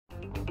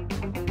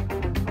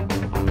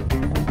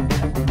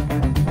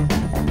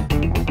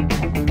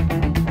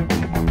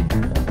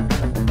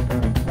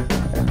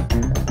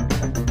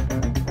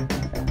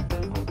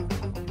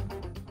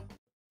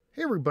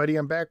everybody,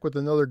 I'm back with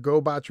another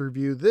GoBots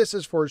review. This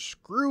is for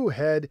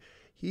Screwhead.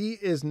 He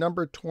is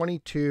number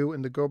 22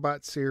 in the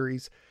GoBot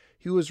series.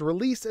 He was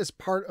released as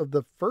part of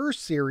the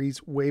first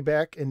series way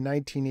back in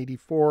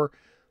 1984.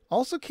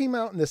 Also came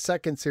out in the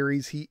second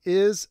series. He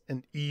is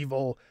an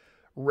evil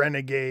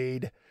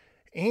renegade.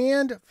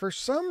 And for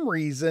some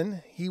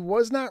reason, he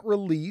was not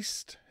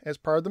released as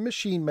part of the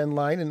Machine Men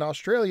line in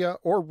Australia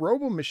or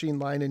Robo Machine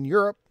line in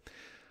Europe.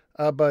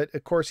 But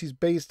of course, he's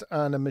based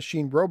on a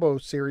Machine Robo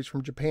series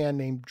from Japan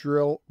named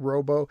Drill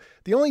Robo.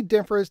 The only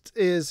difference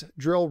is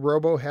Drill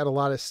Robo had a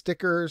lot of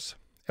stickers.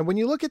 And when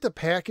you look at the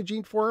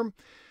packaging for him,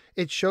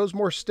 it shows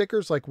more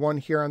stickers, like one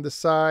here on the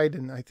side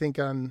and I think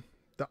on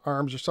the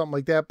arms or something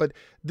like that. But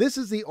this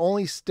is the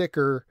only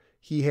sticker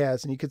he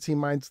has. And you can see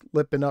mine's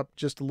lipping up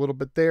just a little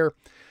bit there.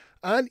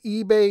 On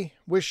eBay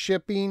with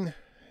shipping,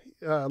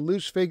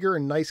 loose figure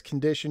in nice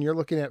condition, you're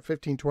looking at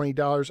 $15,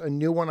 $20. A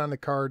new one on the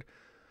card,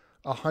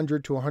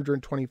 $100 to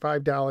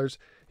 $125.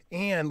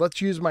 And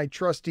let's use my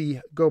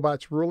trusty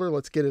GoBots ruler.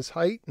 Let's get his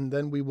height, and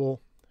then we will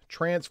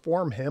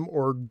transform him,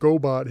 or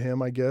GoBot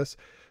him, I guess.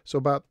 So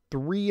about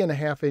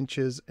 3.5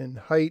 inches in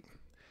height.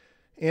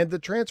 And the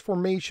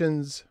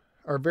transformations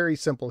are very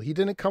simple. He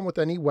didn't come with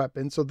any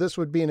weapon, so this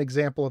would be an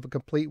example of a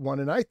complete one,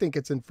 and I think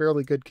it's in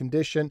fairly good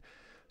condition.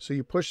 So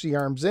you push the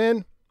arms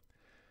in,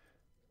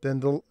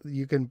 then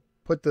you can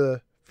put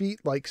the feet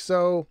like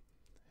so,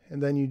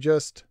 and then you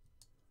just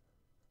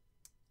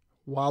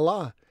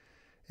voila.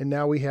 And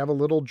now we have a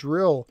little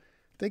drill.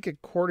 I think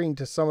according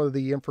to some of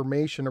the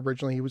information,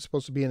 originally he was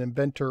supposed to be an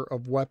inventor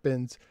of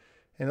weapons.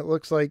 And it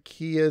looks like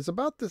he is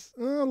about this,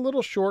 a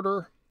little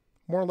shorter,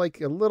 more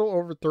like a little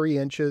over 3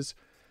 inches.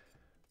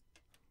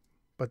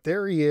 But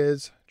there he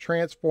is,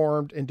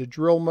 transformed into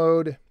drill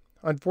mode.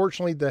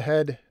 Unfortunately, the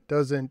head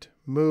doesn't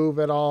move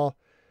at all.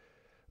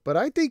 But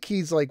I think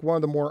he's like one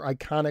of the more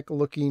iconic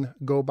looking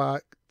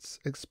GoBots,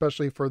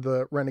 especially for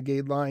the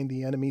Renegade line,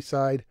 the enemy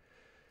side.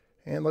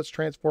 And let's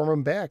transform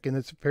him back. And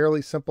it's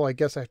fairly simple. I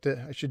guess I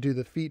should do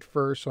the feet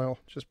first. So I'll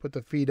just put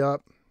the feet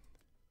up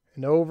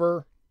and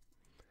over.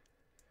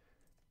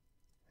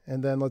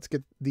 And then let's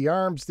get the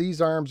arms.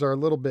 These arms are a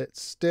little bit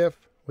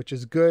stiff, which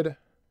is good.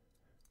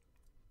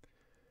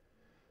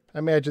 I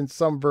imagine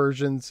some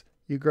versions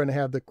you're going to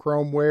have the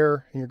chrome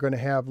wear and you're going to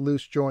have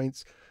loose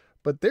joints.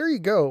 But there you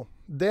go.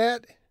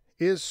 That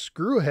is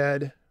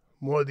Screwhead,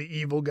 one of the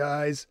evil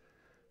guys.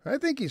 I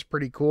think he's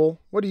pretty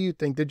cool. What do you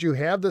think? Did you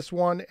have this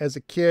one as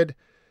a kid?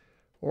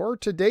 Or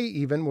today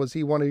even, was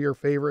he one of your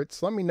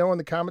favorites? Let me know in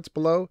the comments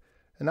below.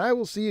 And I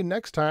will see you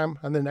next time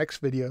on the next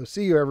video.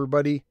 See you,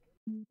 everybody.